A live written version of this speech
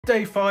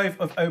Day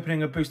 5 of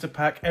opening a booster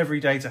pack every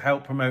day to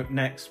help promote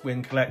NXT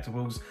WIN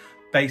Collectables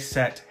base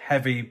set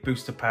heavy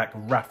booster pack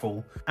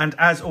raffle. And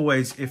as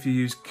always, if you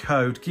use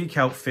code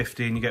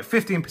Geekout15, you get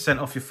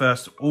 15% off your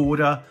first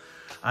order,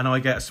 and I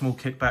get a small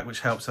kickback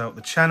which helps out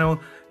the channel.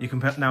 You can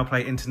now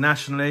play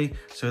internationally,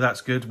 so that's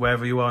good.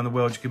 Wherever you are in the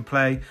world you can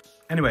play.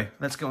 Anyway,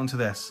 let's get on to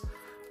this.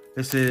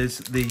 This is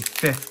the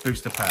 5th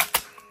booster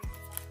pack.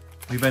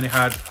 We've only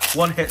had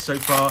one hit so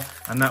far,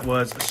 and that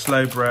was a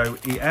Slowbro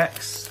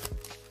EX.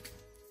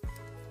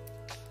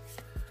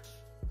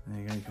 There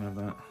you go, you can have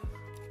that.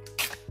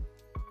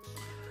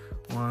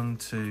 1,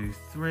 2,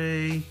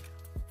 3.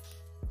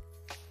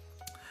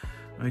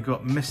 And we've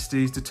got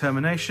Misty's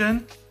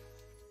Determination,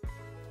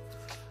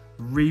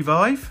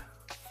 Revive,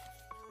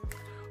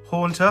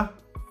 Haunter,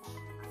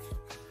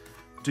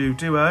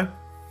 Duo,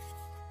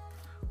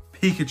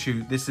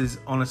 Pikachu. This is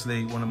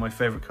honestly one of my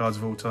favourite cards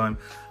of all time.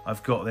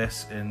 I've got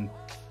this in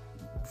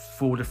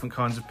 4 different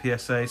kinds of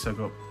PSA. So I've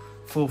got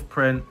 4th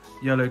print,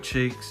 Yellow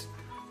Cheeks.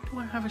 Do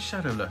I have a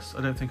Shadowless?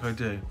 I don't think I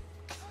do.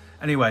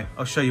 Anyway,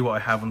 I'll show you what I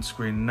have on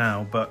screen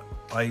now, but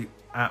I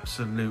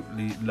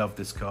absolutely love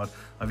this card.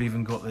 I've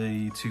even got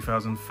the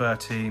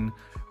 2013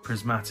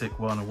 Prismatic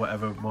one, or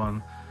whatever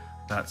one,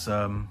 that's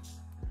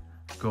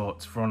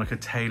got Veronica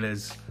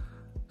Taylor's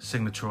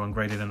signature on,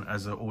 graded in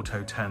as an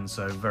Auto 10,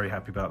 so very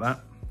happy about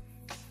that.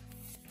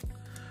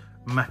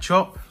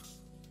 Machop,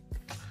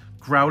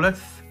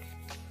 Growlithe,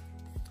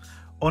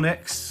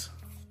 Onyx,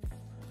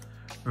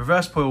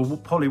 Reverse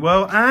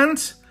Poliwhirl,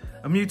 and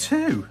a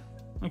Mewtwo.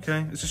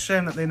 Okay, it's a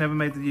shame that they never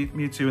made the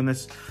Mewtwo in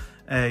this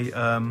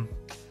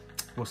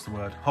what's the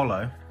word?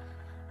 Holo.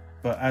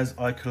 But as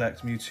I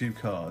collect Mewtwo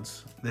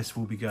cards, this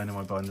will be going in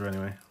my binder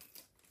anyway.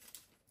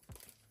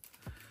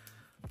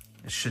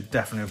 It should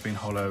definitely have been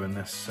holo in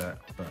this set,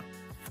 but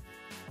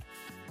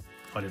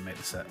I didn't make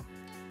the set.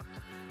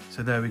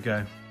 So there we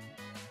go.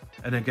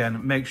 And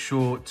again, make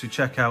sure to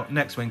check out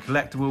NXT WIN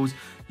Collectables.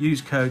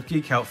 Use code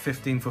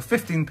Geekout15 for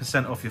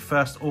 15% off your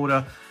first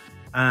order.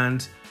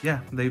 And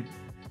yeah, they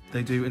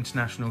do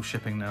international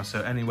shipping now,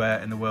 so anywhere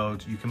in the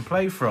world you can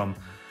play from.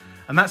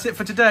 And that's it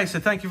for today, so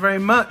thank you very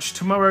much.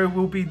 Tomorrow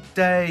will be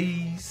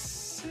day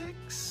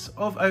 6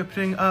 of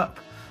opening up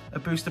a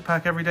booster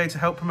pack every day to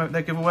help promote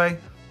their giveaway.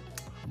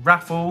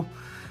 Raffle,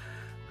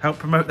 help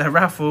promote their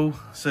raffle.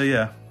 So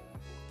yeah,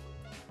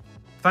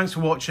 thanks for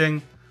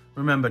watching.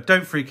 Remember,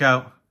 don't freak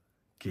out,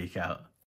 geek out.